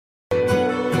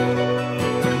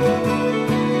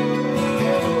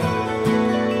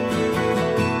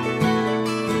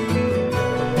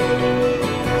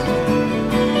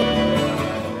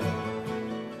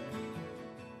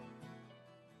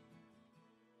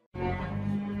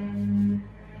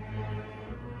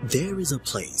There is a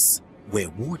place where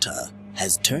water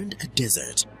has turned a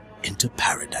desert into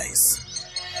paradise.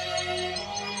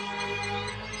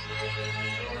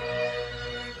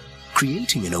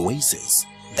 Creating an oasis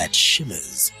that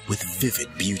shimmers with vivid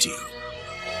beauty.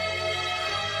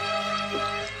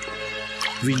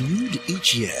 Renewed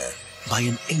each year by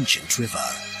an ancient river.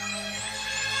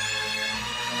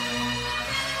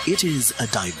 It is a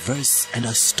diverse and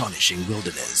astonishing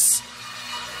wilderness.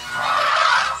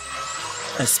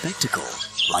 A spectacle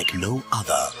like no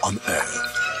other on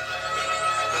Earth.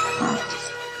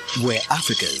 Where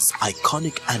Africa's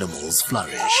iconic animals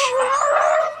flourish.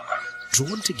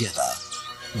 Drawn together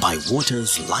by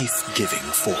water's life-giving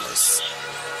force.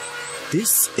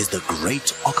 This is the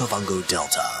Great Okavango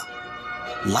Delta,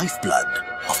 lifeblood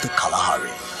of the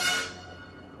Kalahari.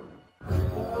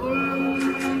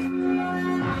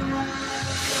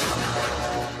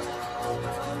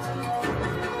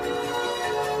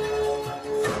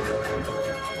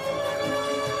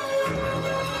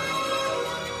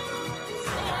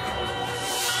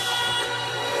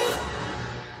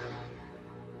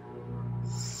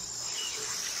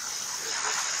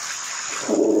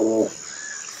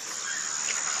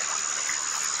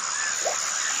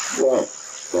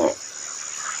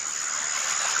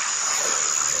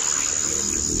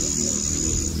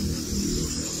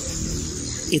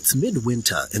 It's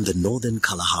midwinter in the northern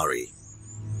Kalahari.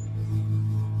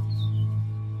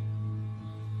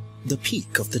 The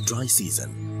peak of the dry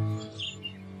season.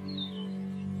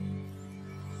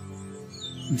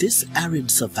 This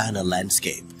arid savanna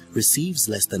landscape receives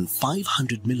less than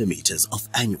 500 millimeters of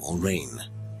annual rain.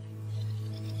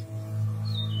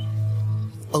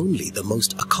 Only the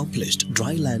most accomplished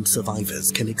dryland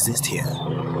survivors can exist here.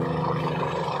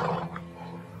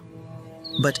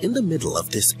 But in the middle of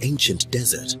this ancient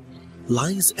desert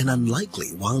lies an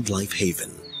unlikely wildlife haven.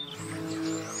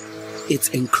 Its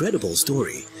incredible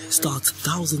story starts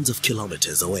thousands of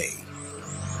kilometers away.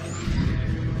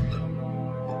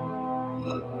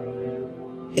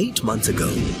 8 months ago,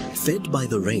 fed by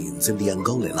the rains in the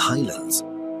Angolan highlands,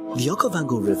 the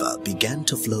Okavango River began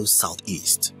to flow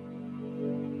southeast.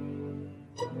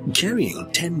 Carrying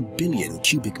 10 billion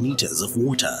cubic meters of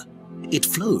water, it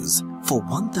flows for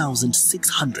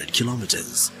 1,600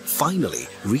 kilometers, finally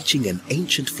reaching an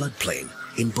ancient floodplain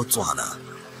in Botswana.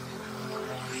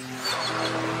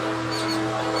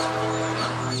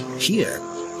 Here,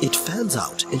 it fans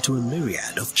out into a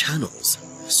myriad of channels,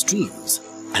 streams,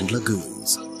 and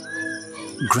lagoons,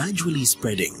 gradually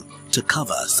spreading to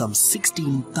cover some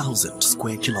 16,000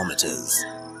 square kilometers,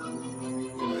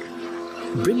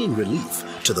 bringing relief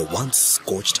to the once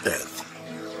scorched earth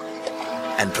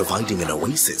and providing an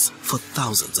oasis for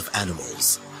thousands of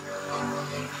animals.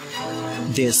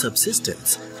 Their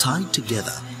subsistence tied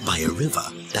together by a river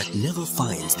that never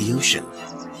finds the ocean,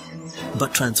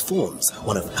 but transforms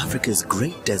one of Africa's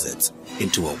great deserts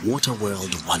into a water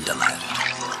world wonderland.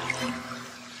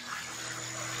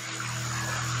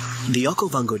 The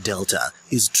Okavango Delta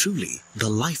is truly the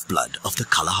lifeblood of the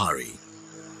Kalahari.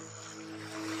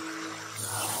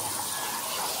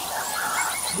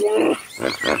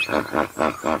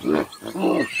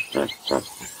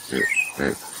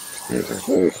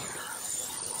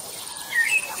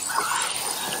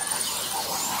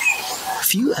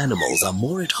 Few animals are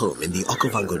more at home in the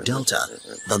Okavango Delta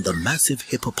than the massive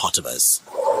hippopotamus.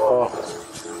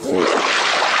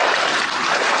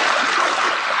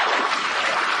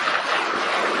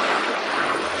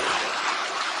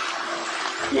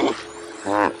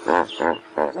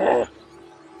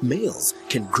 Males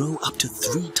can grow up to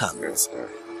 3 tons.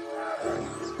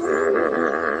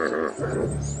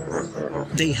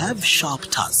 They have sharp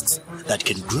tusks that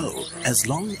can grow as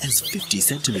long as 50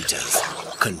 centimeters,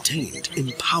 contained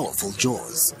in powerful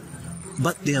jaws.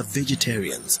 But they are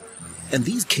vegetarians, and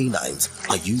these canines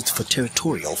are used for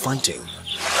territorial fighting.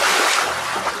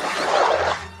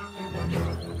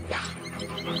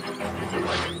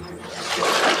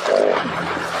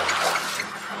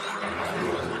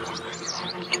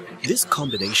 This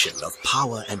combination of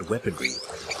power and weaponry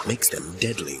makes them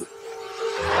deadly.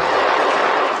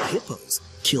 Hippos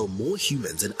kill more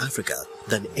humans in Africa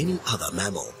than any other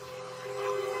mammal.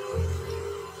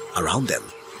 Around them,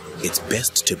 it's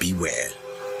best to beware.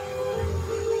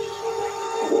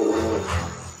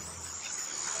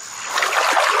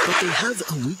 But they have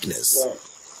a weakness.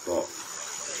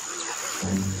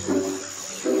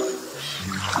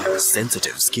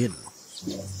 Sensitive skin.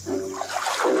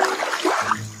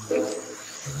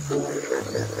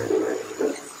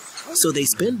 So they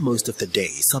spend most of the day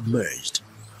submerged,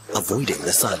 avoiding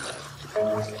the sun.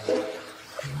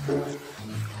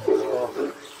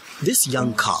 This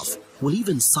young calf will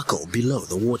even suckle below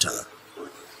the water.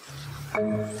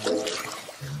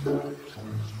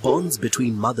 Bonds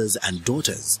between mothers and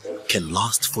daughters can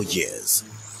last for years.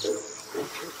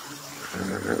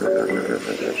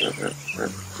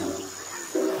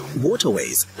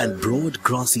 Waterways and broad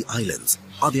grassy islands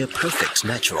are their perfect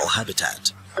natural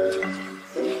habitat.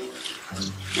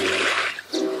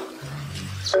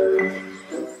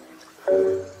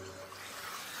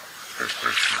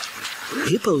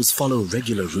 Hippos follow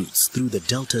regular routes through the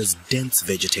delta's dense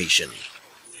vegetation,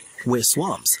 where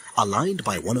swamps are lined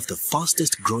by one of the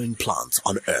fastest growing plants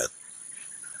on Earth,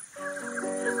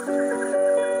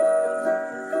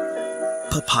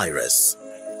 papyrus.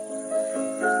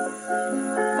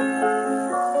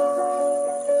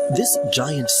 This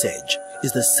giant sedge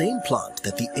is the same plant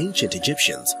that the ancient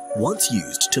Egyptians once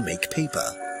used to make paper.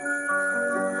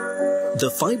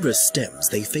 The fibrous stems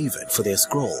they favored for their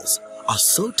scrolls are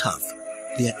so tough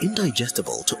they are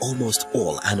indigestible to almost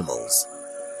all animals.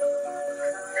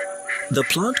 The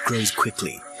plant grows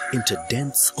quickly into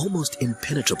dense, almost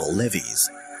impenetrable levees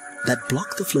that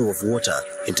block the flow of water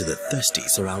into the thirsty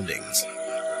surroundings.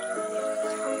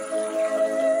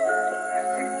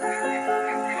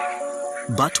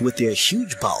 But with their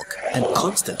huge bulk and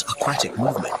constant aquatic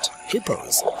movement,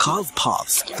 hippos carve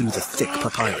paths through the thick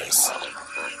papyrus,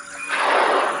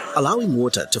 allowing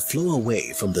water to flow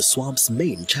away from the swamp's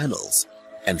main channels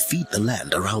and feed the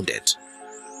land around it,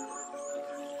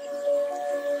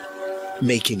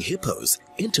 making hippos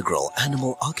integral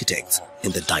animal architects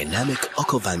in the dynamic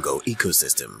Okavango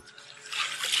ecosystem.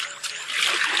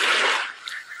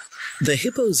 The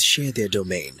hippos share their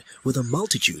domain with a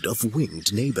multitude of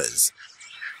winged neighbors.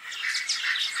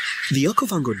 The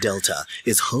Okavango Delta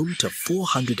is home to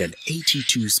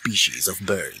 482 species of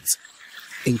birds,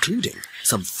 including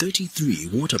some 33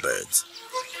 water birds.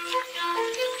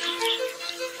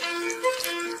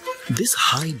 This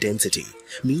high density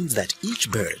means that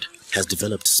each bird has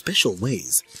developed special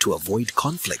ways to avoid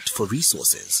conflict for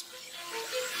resources,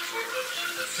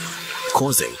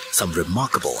 causing some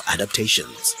remarkable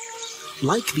adaptations,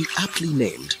 like the aptly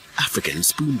named African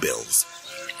spoonbills.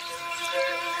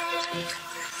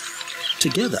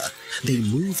 Together, they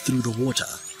move through the water,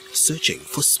 searching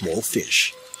for small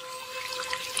fish.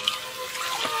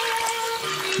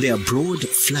 Their broad,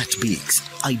 flat beaks,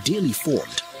 ideally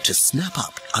formed to snap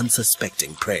up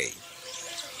unsuspecting prey.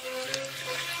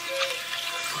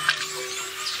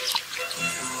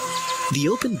 The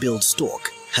open-billed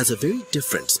stork has a very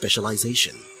different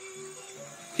specialization.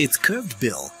 Its curved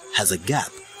bill has a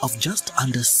gap of just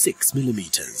under 6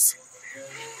 millimeters.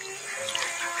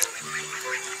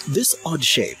 This odd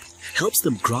shape helps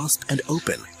them grasp and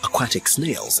open aquatic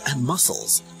snails and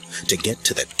mussels to get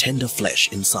to the tender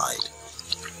flesh inside.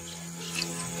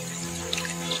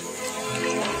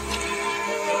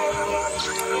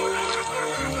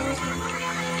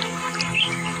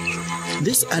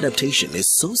 This adaptation is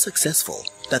so successful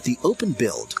that the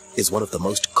open-billed is one of the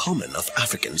most common of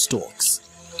African storks.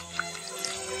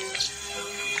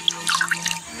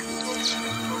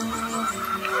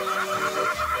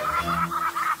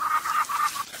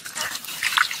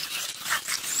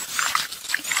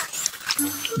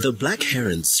 The black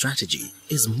heron's strategy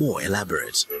is more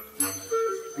elaborate.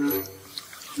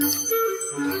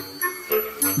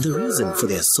 The reason for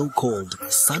their so-called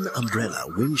sun umbrella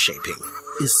wing shaping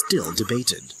is still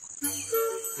debated.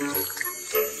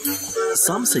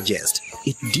 Some suggest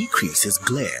it decreases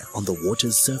glare on the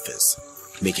water's surface,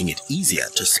 making it easier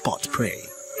to spot prey.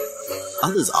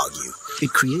 Others argue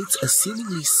it creates a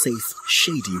seemingly safe,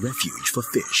 shady refuge for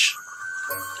fish.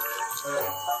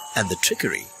 And the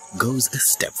trickery goes a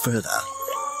step further.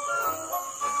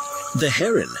 The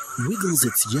heron wiggles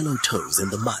its yellow toes in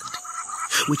the mud,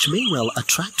 which may well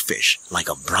attract fish like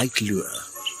a bright lure.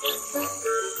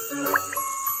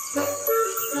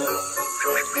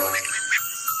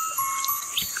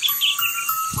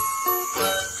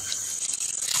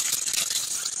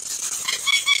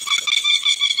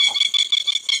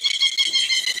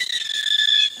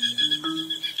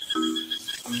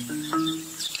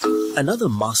 Another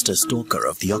master stalker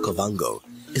of the Okavango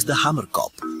is the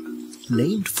hammerkop,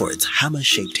 named for its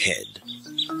hammer-shaped head.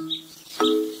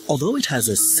 Although it has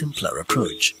a simpler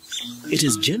approach, it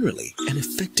is generally an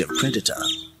effective predator.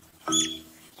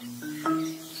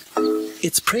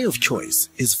 Its prey of choice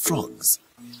is frogs,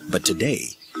 but today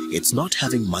it's not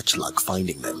having much luck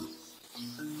finding them.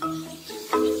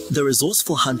 The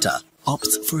resourceful hunter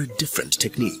opts for a different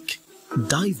technique,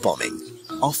 dive bombing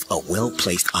off a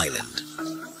well-placed island.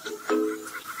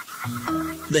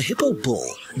 The hippo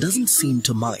bull doesn't seem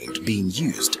to mind being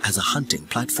used as a hunting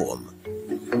platform.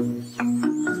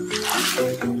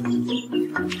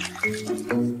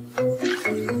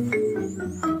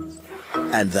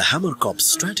 And the hammerkop's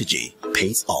strategy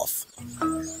pays off.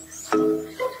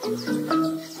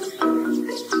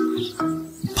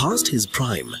 Past his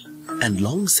prime and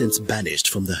long since banished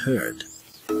from the herd,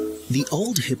 the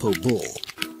old hippo bull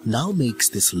now makes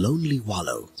this lonely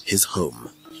wallow his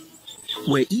home,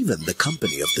 where even the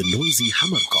company of the noisy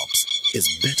hammerkops is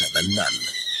better than none.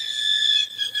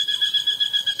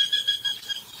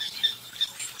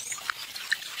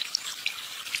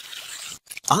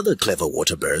 Other clever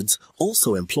water birds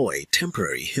also employ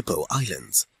temporary hippo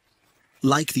islands,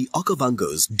 like the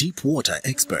Okavango's deep water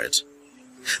expert,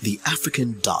 the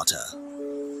African darter.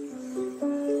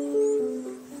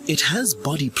 It has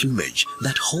body plumage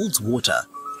that holds water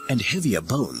and heavier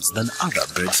bones than other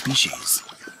bird species.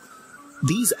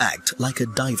 These act like a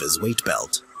diver's weight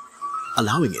belt,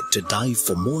 allowing it to dive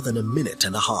for more than 1.5 minutes,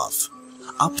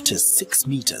 up to 6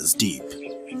 meters deep.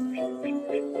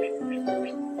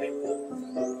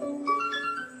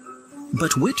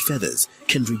 But wet feathers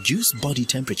can reduce body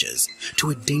temperatures to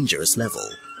a dangerous level,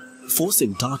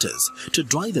 forcing darters to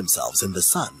dry themselves in the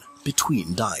sun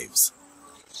between dives.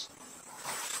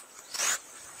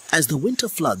 As the winter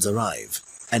floods arrive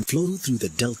and flow through the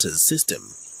delta's system,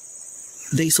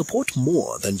 they support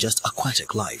more than just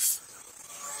aquatic life.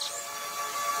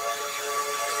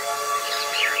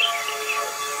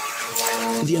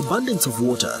 The abundance of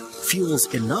water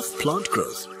fuels enough plant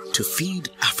growth to feed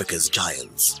Africa's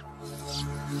giants.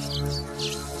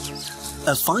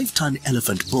 A 5-ton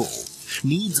elephant bull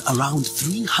needs around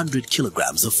 300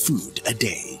 kilograms of food a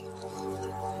day.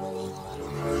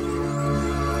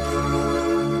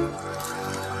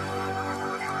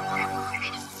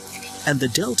 And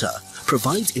the delta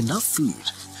provides enough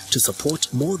food to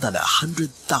support more than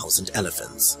 100,000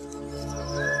 elephants,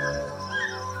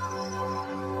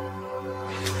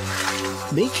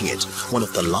 making it one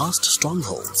of the last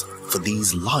strongholds for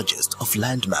these largest of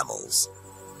land mammals.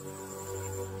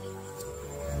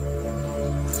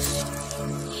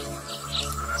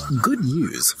 Good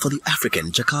news for the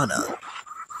African jacana.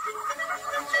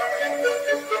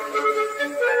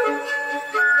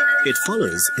 It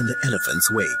follows in the elephant's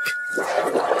wake,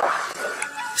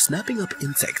 snapping up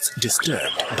insects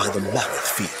disturbed by the mammoth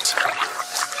feet.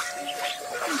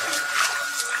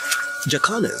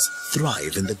 Jacanas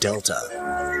thrive in the delta.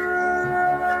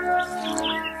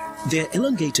 Their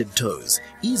elongated toes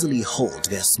easily hold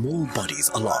their small bodies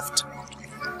aloft,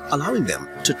 allowing them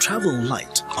to travel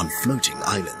light on floating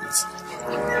islands.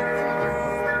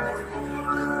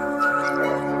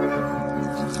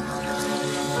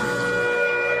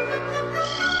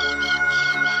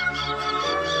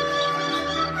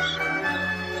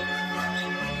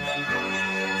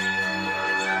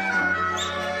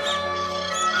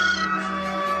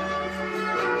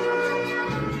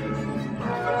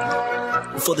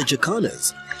 For the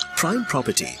jacanas, prime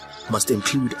property must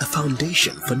include a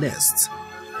foundation for nests,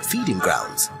 feeding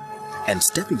grounds, and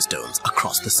stepping stones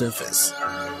across the surface.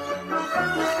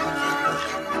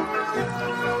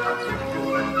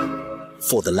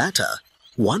 For the latter,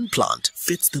 one plant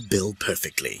fits the bill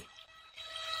perfectly.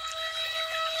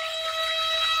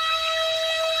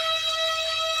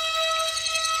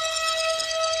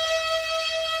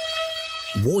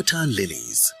 Water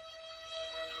lilies.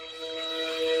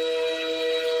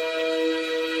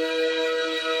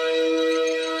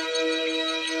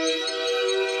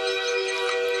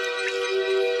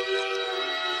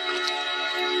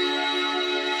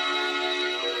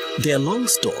 Their long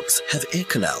stalks have air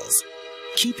canals,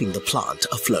 keeping the plant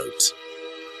afloat,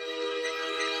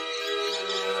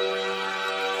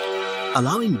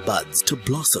 allowing buds to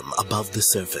blossom above the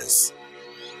surface.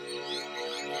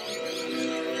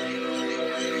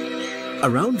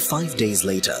 Around 5 days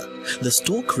later, the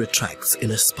stalk retracts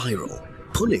in a spiral,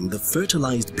 pulling the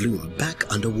fertilized bloom back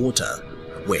underwater,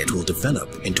 where it will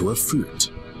develop into a fruit,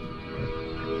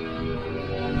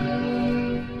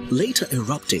 later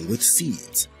erupting with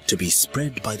seeds to be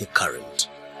spread by the current.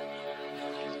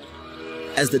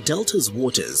 As the delta's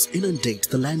waters inundate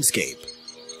the landscape,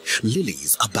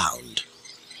 lilies abound.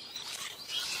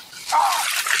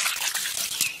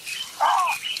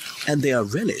 And they are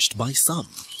relished by some.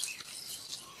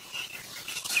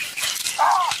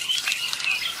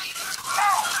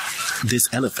 This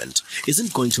elephant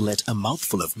isn't going to let a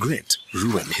mouthful of grit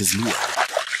ruin his meal.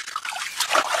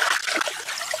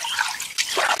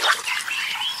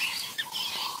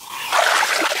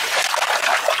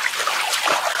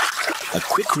 A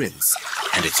quick rinse,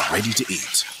 and it's ready to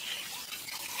eat.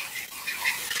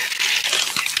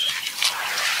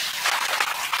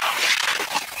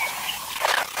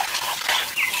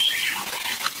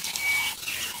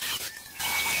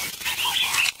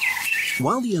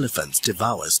 While the elephants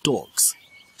devour stalks,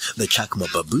 The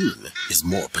Chacma baboon is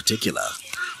more particular.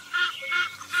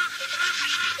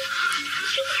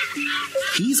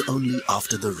 He's only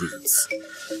after the roots.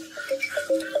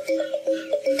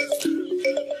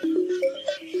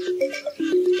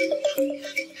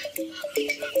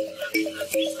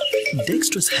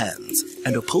 Dexterous hands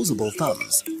and opposable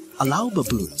thumbs allow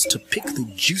baboons to pick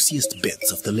the juiciest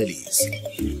bits of the lilies.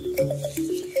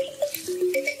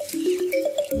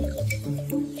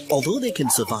 Although they can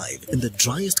survive in the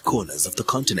driest corners of the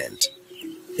continent,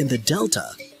 in the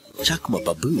delta, Chacma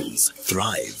baboons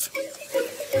thrive.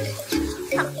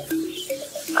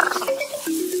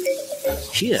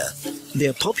 Here,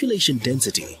 their population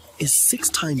density is 6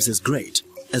 times as great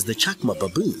as the Chacma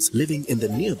baboons living in the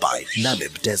nearby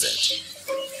Namib Desert.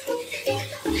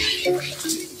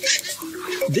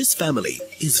 This family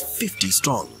is 50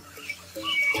 strong,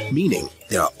 meaning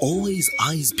there are always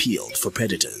eyes peeled for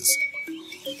predators.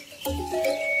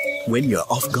 When you're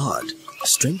off guard,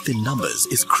 strength in numbers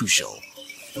is crucial.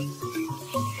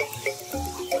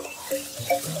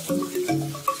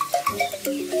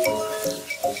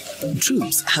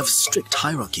 Troops have strict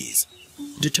hierarchies,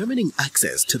 determining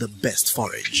access to the best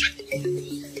forage.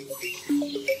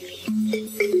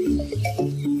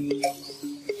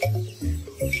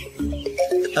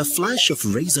 A flash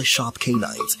of razor-sharp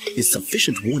canines is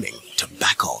sufficient warning to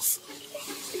back off.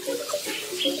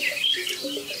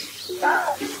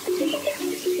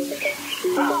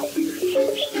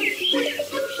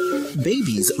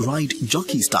 Babies ride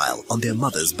jockey style on their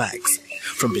mothers' backs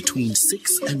from between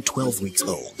 6 and 12 weeks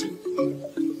old.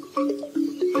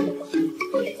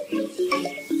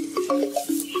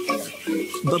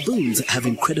 Baboons have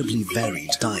incredibly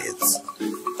varied diets,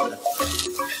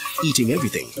 eating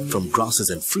everything from grasses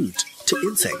and fruit to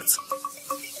insects,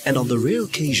 and on the rare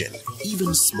occasion,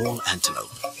 even small antelope.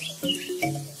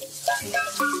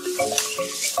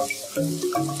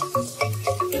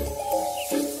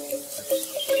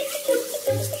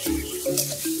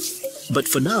 But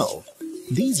for now,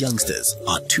 these youngsters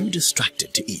are too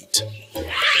distracted to eat.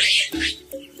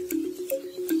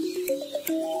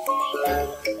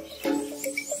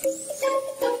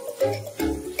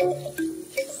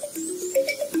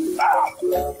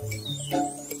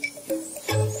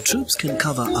 Troops can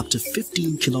cover up to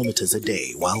 15 kilometers a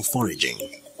day while foraging.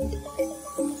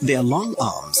 Their long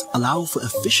arms allow for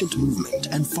efficient movement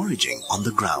and foraging on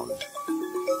the ground.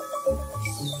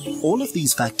 All of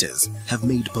these factors have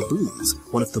made baboons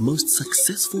one of the most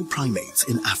successful primates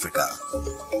in Africa.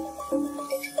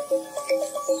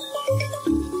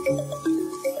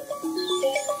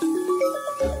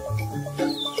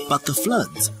 But the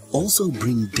floods also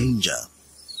bring danger.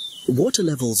 Water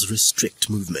levels restrict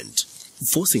movement,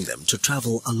 forcing them to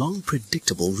travel along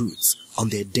predictable routes on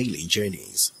their daily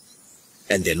journeys.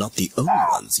 And they're not the only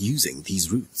ones using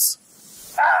these routes.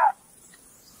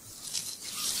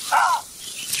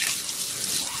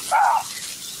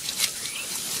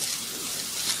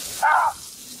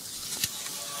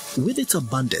 With its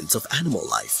abundance of animal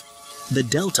life, the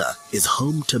delta is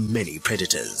home to many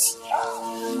predators.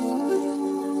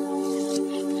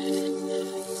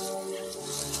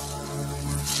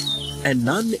 And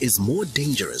none is more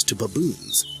dangerous to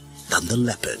baboons than the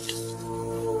leopard.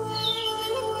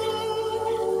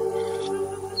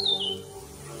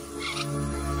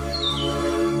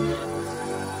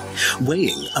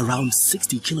 Weighing around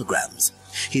 60 kilograms,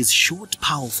 his short,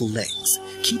 powerful legs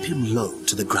keep him low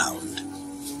to the ground,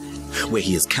 where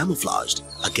he is camouflaged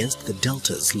against the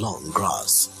delta's long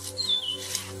grass.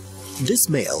 This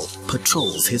male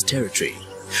patrols his territory,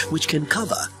 which can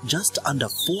cover just under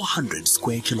 400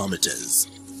 square kilometers.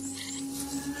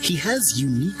 He has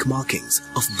unique markings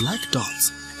of black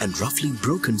dots and roughly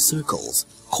broken circles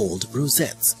called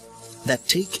rosettes that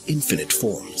take infinite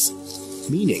forms,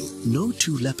 meaning no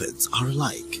two leopards are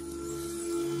alike.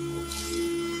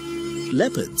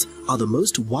 Leopards are the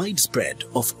most widespread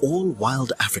of all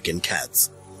wild African cats,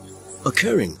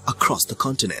 occurring across the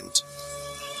continent.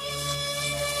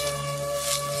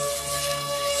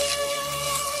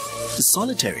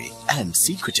 Solitary and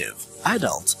secretive,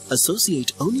 adults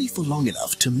associate only for long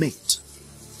enough to mate.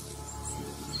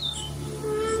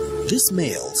 This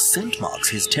male scent marks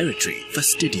his territory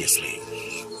fastidiously,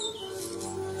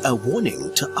 a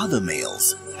warning to other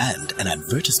males and an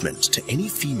advertisement to any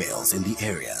females in the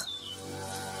area.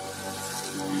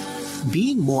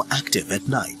 Being more active at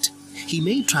night, he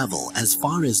may travel as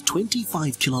far as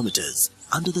 25 kilometers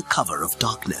under the cover of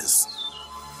darkness.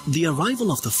 The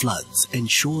arrival of the floods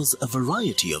ensures a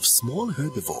variety of small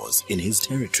herbivores in his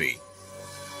territory.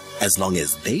 As long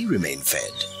as they remain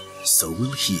fed, so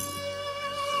will he.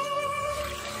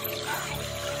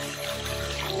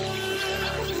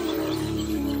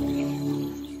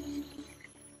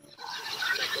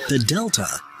 The delta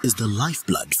is the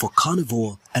lifeblood for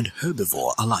carnivore and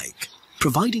herbivore alike,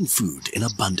 providing food in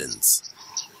abundance.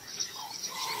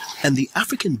 And the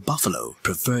African buffalo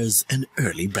prefers an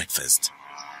early breakfast.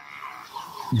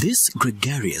 This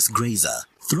gregarious grazer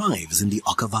thrives in the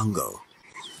Okavango.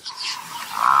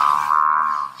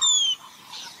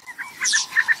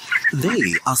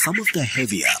 They are some of the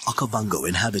heavier Okavango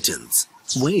inhabitants,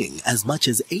 weighing as much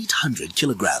as 800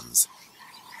 kilograms,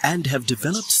 and have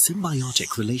developed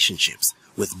symbiotic relationships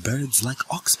with birds like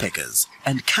oxpeckers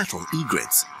and cattle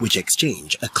egrets, which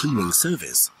exchange a cleaning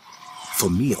service for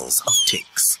meals of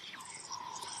ticks.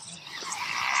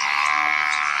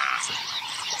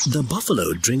 The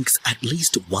buffalo drinks at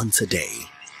least once a day,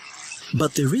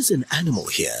 but there is an animal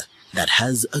here that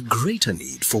has a greater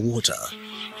need for water.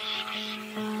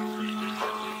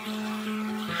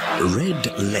 Red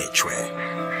lechwe.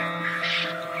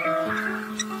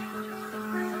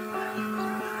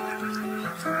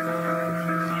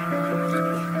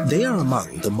 They are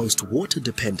among the most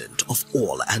water-dependent of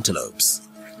all antelopes.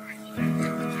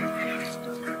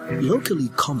 Locally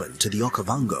common to the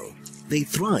Okavango, they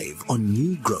thrive on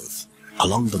new growth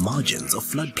along the margins of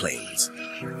floodplains.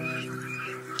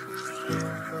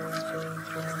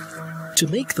 To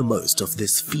make the most of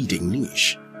this feeding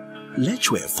niche,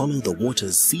 lechwe follow the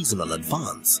water's seasonal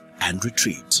advance and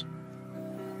retreat.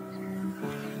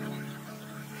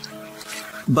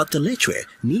 But the lechwe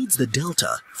needs the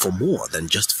delta for more than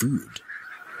just food.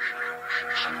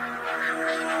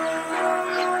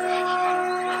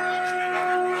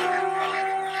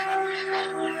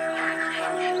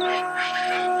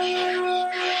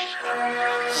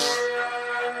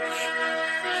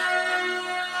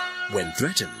 When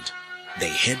threatened, they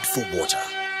head for water.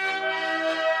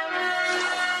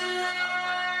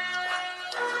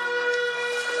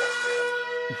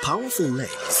 Powerful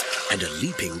legs and a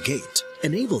leaping gait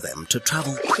enable them to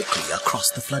travel quickly across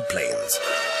the floodplains,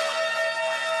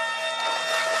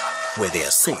 where they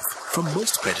are safe from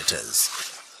most predators,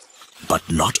 but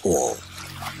not all.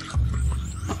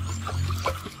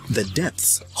 The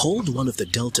depths hold one of the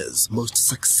delta's most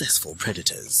successful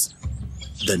predators,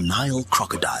 the Nile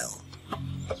crocodile.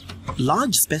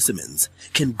 Large specimens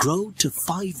can grow to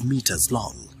 5 meters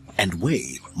long and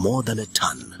weigh more than a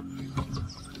ton.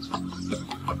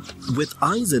 With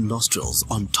eyes and nostrils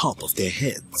on top of their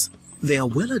heads, they are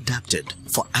well adapted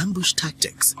for ambush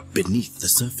tactics beneath the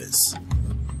surface.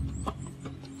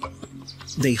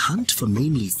 They hunt for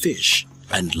mainly fish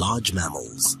and large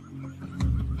mammals.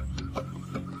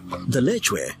 The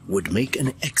lechwe would make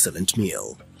an excellent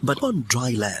meal, but on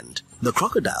dry land, the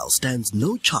crocodile stands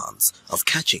no chance of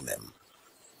catching them.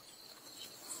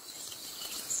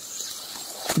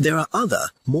 There are other,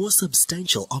 more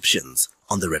substantial options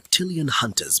on the reptilian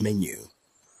hunter's menu.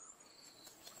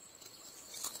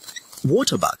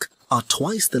 Waterbuck are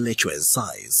twice the lechwe's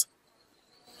size.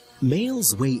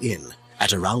 Males weigh in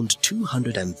at around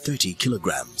 230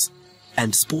 kilograms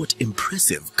and sport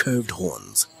impressive curved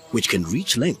horns, which can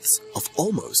reach lengths of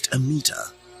almost a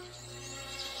meter.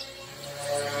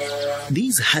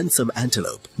 These handsome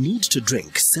antelope need to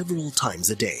drink several times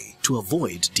a day to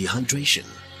avoid dehydration.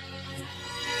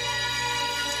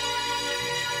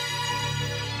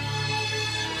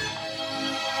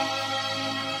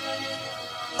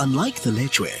 Unlike the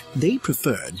lechwe, they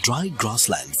prefer dry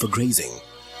grassland for grazing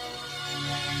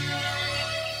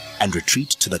and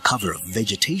retreat to the cover of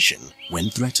vegetation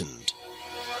when threatened.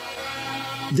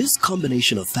 This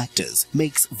combination of factors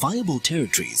makes viable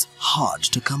territories hard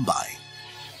to come by.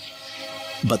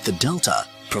 But the delta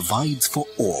provides for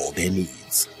all their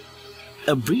needs.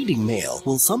 A breeding male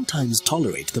will sometimes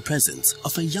tolerate the presence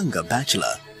of a younger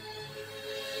bachelor,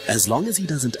 as long as he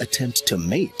doesn't attempt to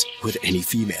mate with any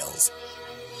females.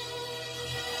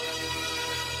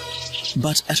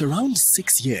 But at around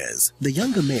 6 years, the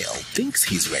younger male thinks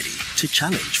he's ready to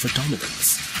challenge for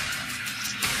dominance.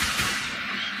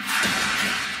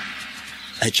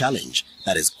 A challenge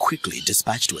that is quickly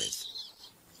dispatched with.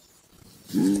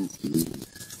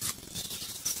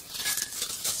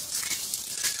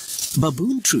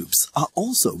 Baboon troops are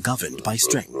also governed by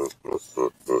strength,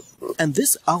 and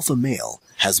this alpha male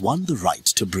has won the right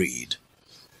to breed.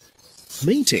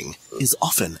 Mating is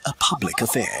often a public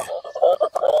affair,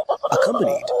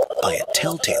 accompanied by a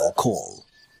telltale call.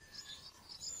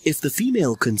 If the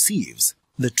female conceives,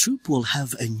 the troop will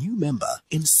have a new member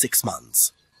in 6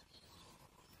 months.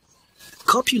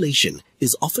 Copulation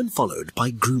is often followed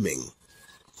by grooming,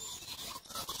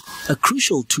 a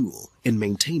crucial tool in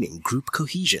maintaining group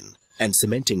cohesion and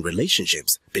cementing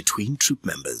relationships between troop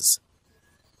members.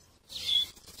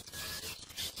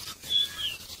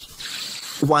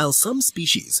 While some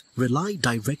species rely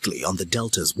directly on the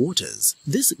delta's waters,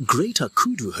 this greater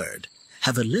kudu herd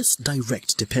have a less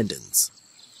direct dependence.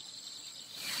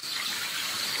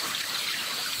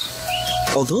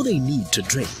 Although they need to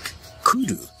drink,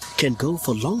 kudu can go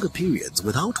for longer periods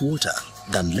without water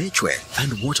than lechwe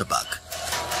and waterbuck.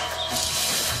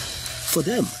 For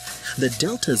them, the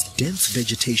delta's dense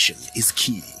vegetation is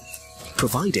key,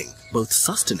 providing both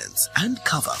sustenance and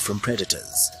cover from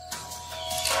predators,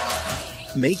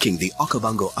 making the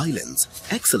Okavango Islands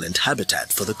excellent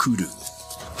habitat for the kudu.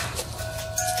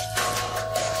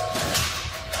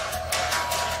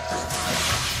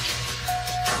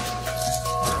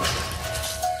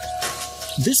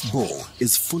 This bull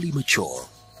is fully mature,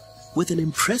 with an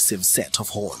impressive set of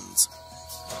horns.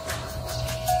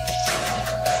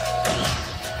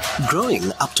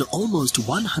 Growing up to almost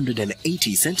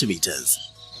 180 centimeters,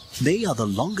 they are the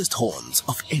longest horns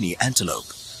of any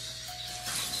antelope.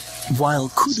 While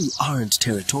kudu aren't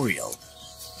territorial,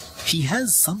 he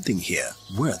has something here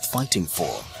worth fighting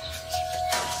for.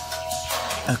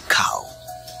 A cow.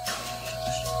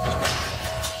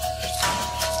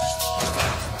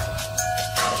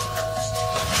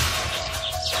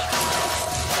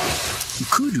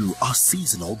 Kudu are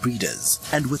seasonal breeders,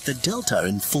 and with the delta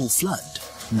in full flood,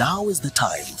 now is the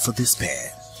time for this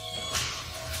pair.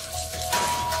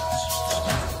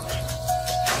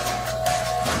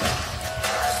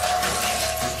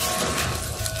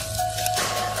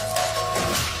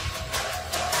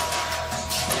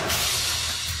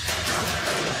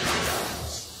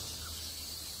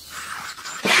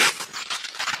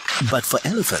 But for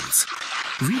elephants,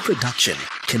 reproduction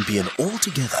can be an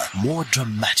altogether more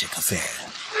dramatic affair.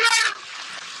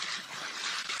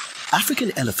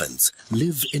 African elephants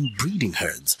live in breeding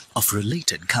herds of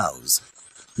related cows,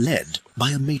 led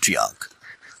by a matriarch.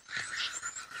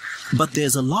 But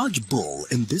there's a large bull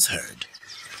in this herd,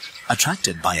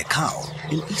 attracted by a cow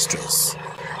in estrus.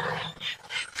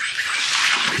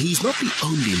 He's not the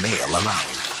only male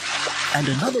around, and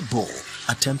another bull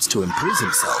attempts to impose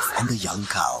himself on the young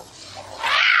cow.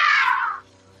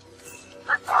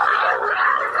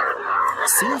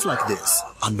 Scenes like this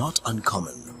are not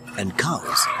uncommon, and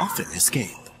cows often escape.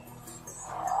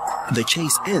 The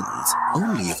chase ends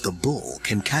only if the bull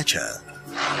can catch her.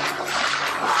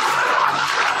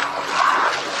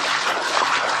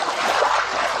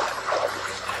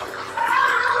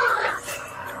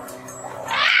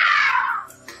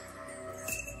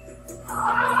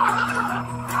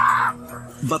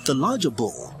 But the larger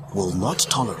bull will not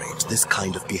tolerate this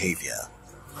kind of behavior,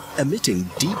 emitting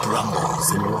deep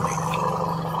rumbles in warning.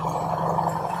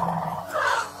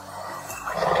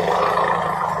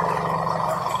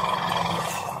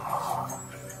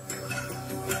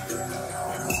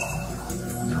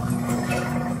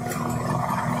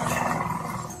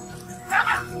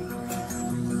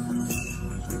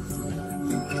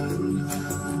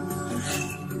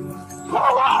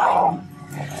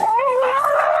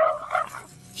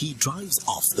 He drives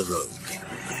off the road.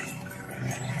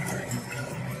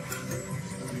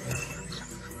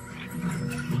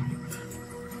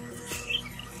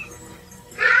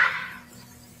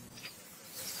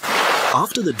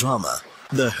 After the drama,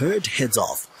 the herd heads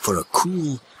off for a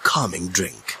cool, calming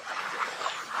drink.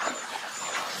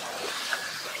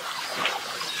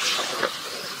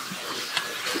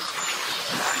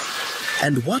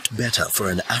 And what better for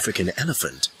an African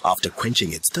elephant after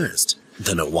quenching its thirst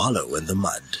than a wallow in the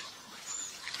mud?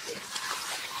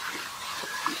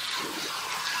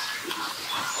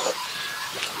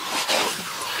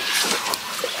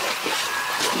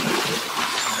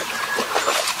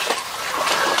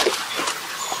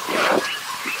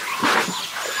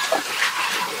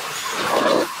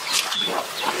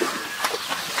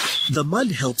 The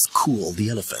mud helps cool the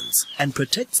elephants and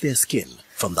protects their skin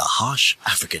from the harsh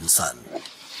African sun.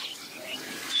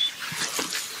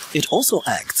 It also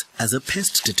acts as a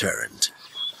pest deterrent.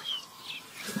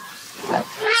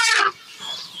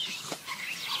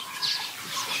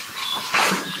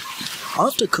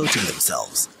 After coating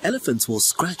themselves, elephants will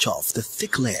scratch off the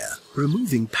thick layer,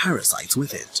 removing parasites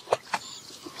with it.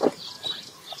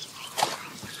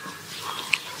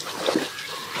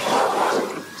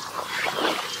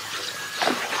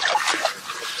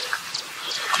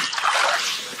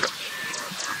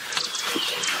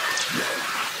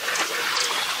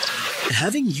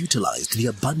 Having utilized the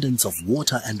abundance of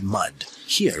water and mud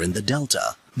here in the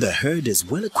delta, the herd is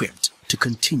well equipped to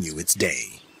continue its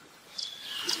day.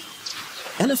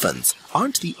 Elephants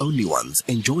aren't the only ones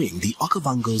enjoying the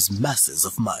Okavango's masses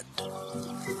of mud.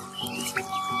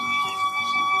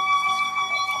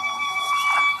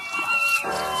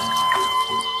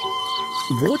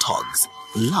 Warthogs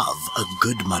love a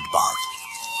good mud bath.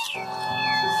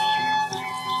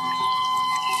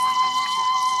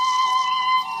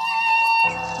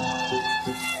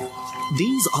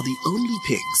 These are the only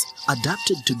pigs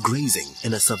adapted to grazing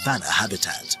in a savanna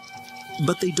habitat,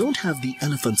 but they don't have the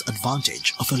elephant's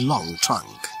advantage of a long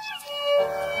trunk.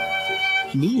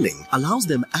 Kneeling allows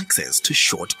them access to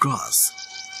short grass.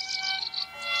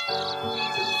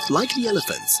 Like the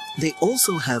elephants, they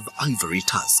also have ivory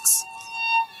tusks.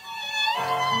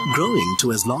 Growing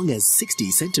to as long as 60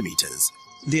 centimeters,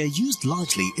 they are used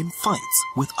largely in fights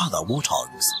with other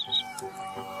warthogs.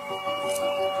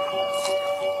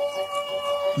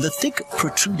 The thick,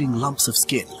 protruding lumps of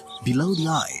skin below the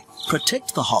eye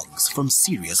protect the hogs from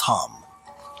serious harm.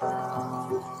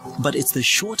 But it's the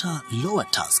shorter, lower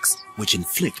tusks which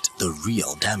inflict the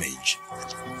real damage.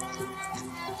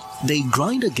 They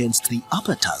grind against the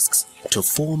upper tusks to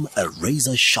form a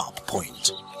razor-sharp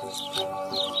point,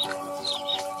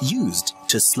 used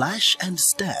to slash and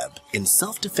stab in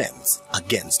self-defense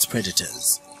against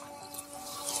predators.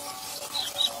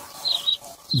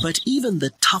 But even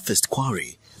the toughest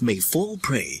quarry may fall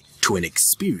prey to an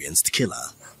experienced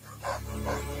killer.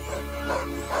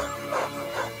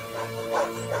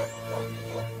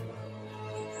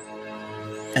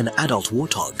 An adult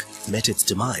warthog met its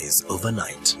demise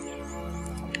overnight.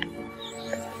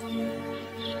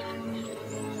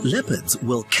 Leopards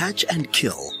will catch and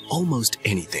kill almost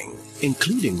anything,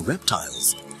 including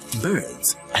reptiles,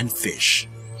 birds, and fish.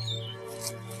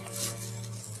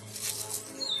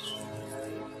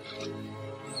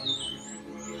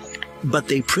 But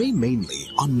they prey mainly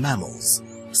on mammals,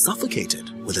 suffocated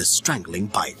with a strangling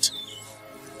bite.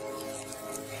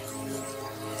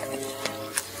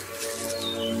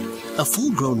 A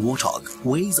full-grown warthog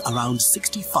weighs around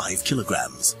 65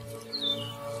 kilograms.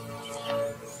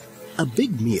 A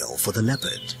big meal for the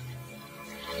leopard.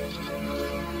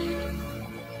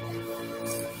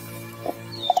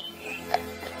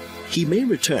 He may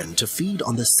return to feed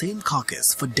on the same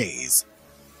carcass for days,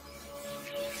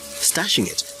 stashing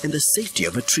it in the safety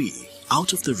of a tree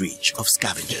out of the reach of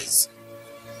scavengers.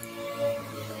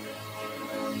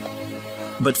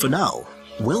 But for now,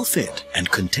 well-fed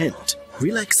and content,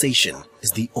 relaxation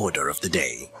is the order of the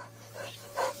day.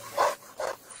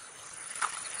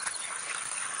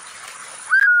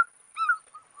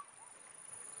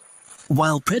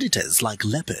 While predators like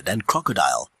leopard and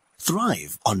crocodile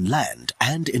thrive on land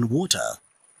and in water,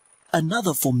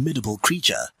 another formidable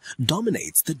creature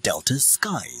dominates the delta's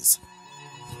skies.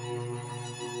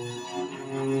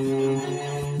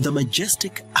 The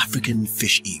majestic African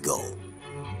fish eagle.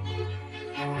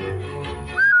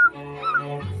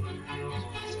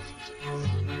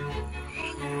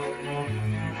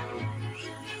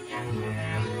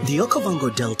 The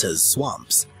Okavango Delta's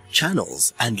swamps,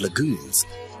 channels, and lagoons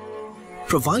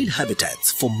provide habitats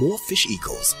for more fish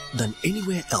eagles than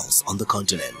anywhere else on the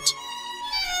continent.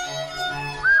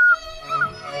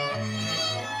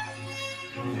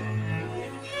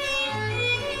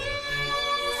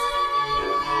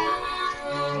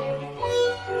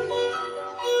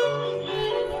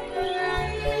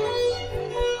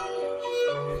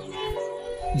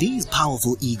 These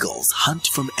powerful eagles hunt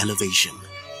from elevation,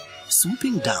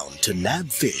 swooping down to nab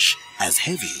fish as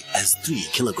heavy as 3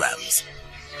 kilograms.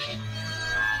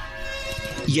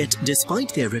 Yet,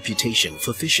 despite their reputation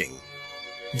for fishing,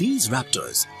 these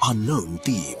raptors are known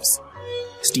thieves,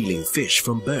 stealing fish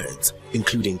from birds,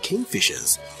 including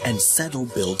kingfishers and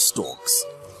saddle-billed storks.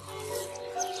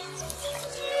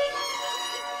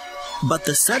 But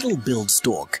the saddle-billed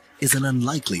stork is an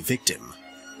unlikely victim,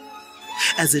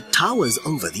 as it towers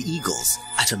over the eagles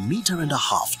at 1.5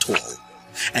 meters tall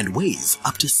and weighs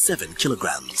up to 7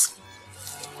 kilograms.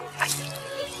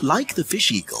 Like the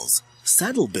fish eagles,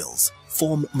 saddlebills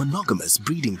form monogamous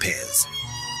breeding pairs.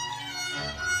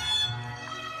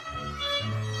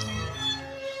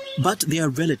 But they are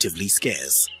relatively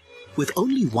scarce, with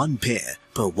only one pair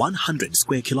per 100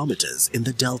 square kilometers in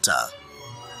the delta.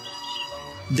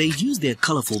 They use their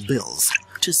colorful bills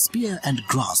to spear and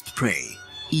grasp prey,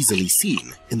 easily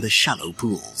seen in the shallow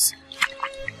pools.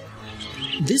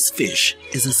 This fish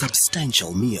is a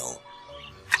substantial meal,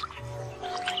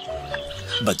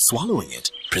 but swallowing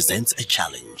it presents a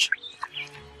challenge.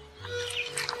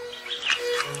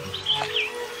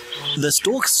 The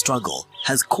stork's struggle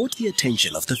has caught the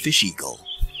attention of the fish eagle,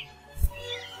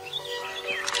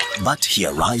 but he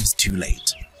arrives too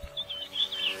late.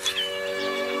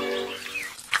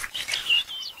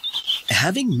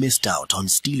 Having missed out on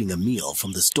stealing a meal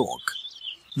from the stork,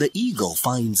 the eagle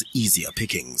finds easier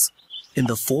pickings in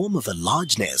the form of a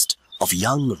large nest of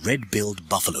young red-billed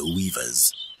buffalo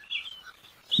weavers.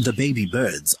 The baby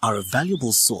birds are a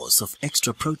valuable source of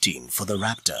extra protein for the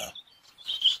raptor.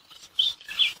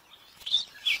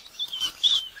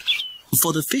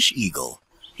 For the fish eagle,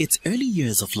 its early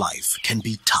years of life can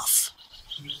be tough.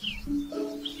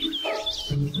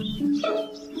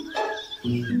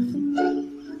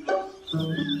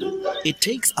 It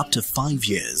takes up to 5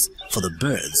 years for the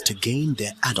birds to gain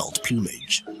their adult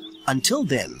plumage. Until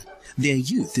then, their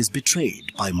youth is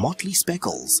betrayed by motley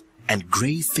speckles and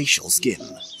grey facial skin.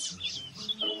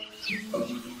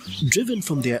 Driven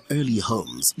from their early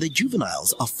homes, the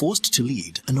juveniles are forced to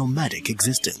lead a nomadic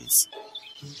existence,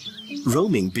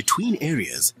 roaming between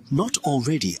areas not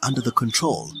already under the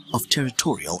control of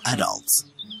territorial adults.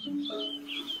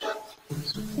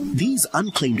 These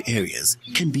unclaimed areas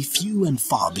can be few and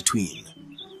far between,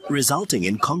 resulting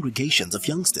in congregations of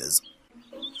youngsters.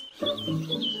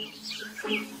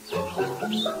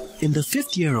 In the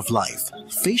 5th year of life,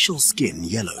 facial skin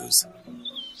yellows,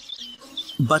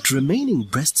 but remaining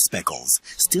breast speckles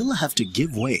still have to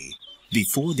give way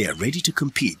before they are ready to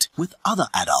compete with other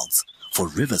adults for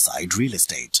riverside real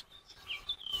estate.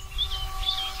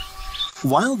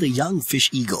 While the young fish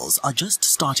eagles are just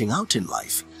starting out in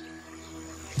life,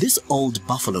 this old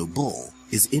buffalo bull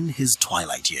is in his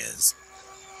twilight years.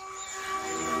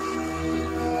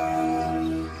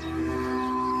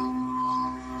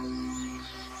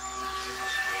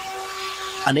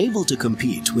 Unable to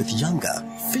compete with younger,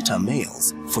 fitter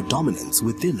males for dominance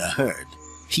within a herd,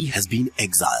 he has been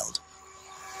exiled.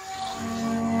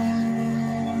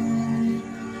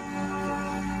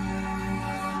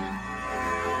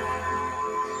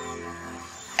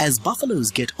 As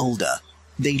buffaloes get older,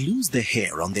 they lose the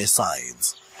hair on their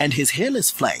sides, and his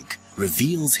hairless flank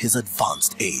reveals his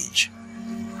advanced age.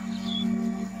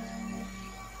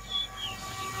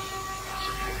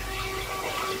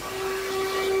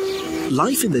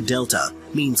 Life in the delta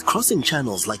means crossing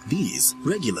channels like these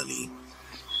regularly,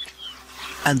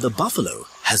 and the buffalo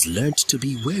has learnt to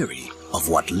be wary of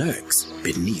what lurks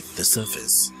beneath the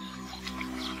surface.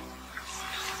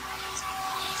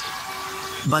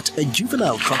 But a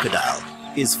juvenile crocodile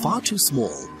is far too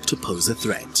small to pose a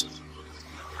threat.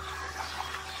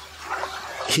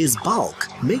 His bulk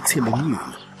makes him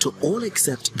immune to all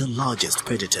except the largest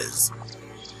predators,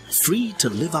 free to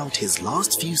live out his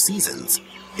last few seasons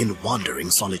in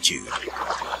wandering solitude.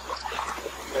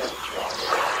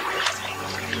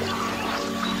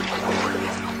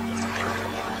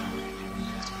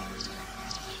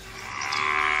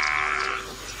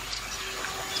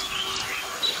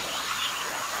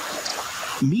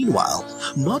 Meanwhile,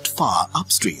 not far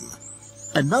upstream,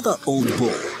 another old bull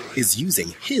is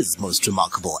using his most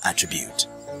remarkable attribute,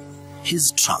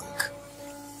 his trunk.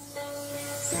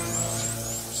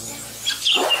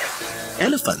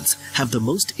 Elephants have the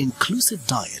most inclusive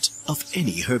diet of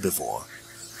any herbivore.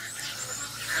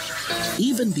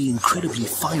 Even the incredibly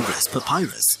fibrous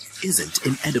papyrus isn't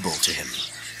inedible to him.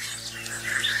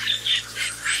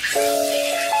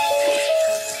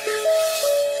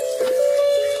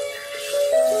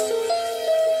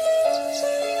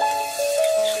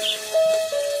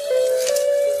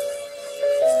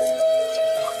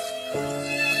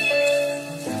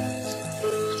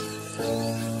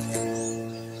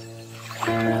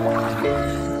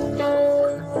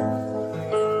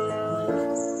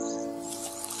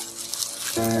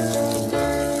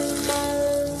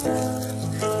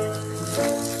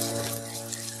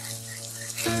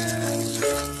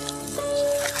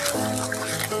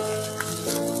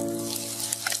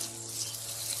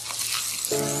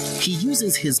 He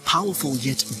uses his powerful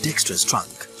yet dexterous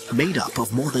trunk, made up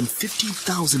of more than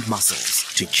 50,000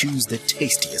 muscles, to choose the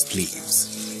tastiest leaves.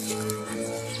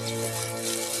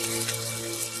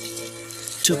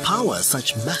 To power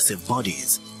such massive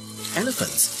bodies,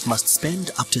 elephants must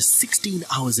spend up to 16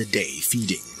 hours a day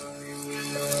feeding.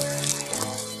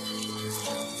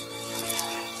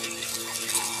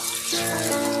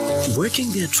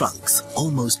 Working their trunks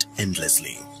almost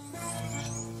endlessly.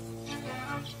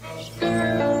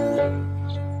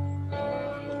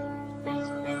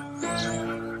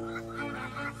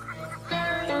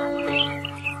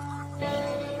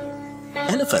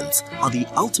 Elephants are the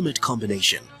ultimate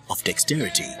combination of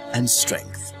dexterity and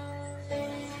strength.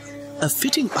 A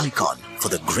fitting icon for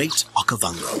the great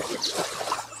Okavango.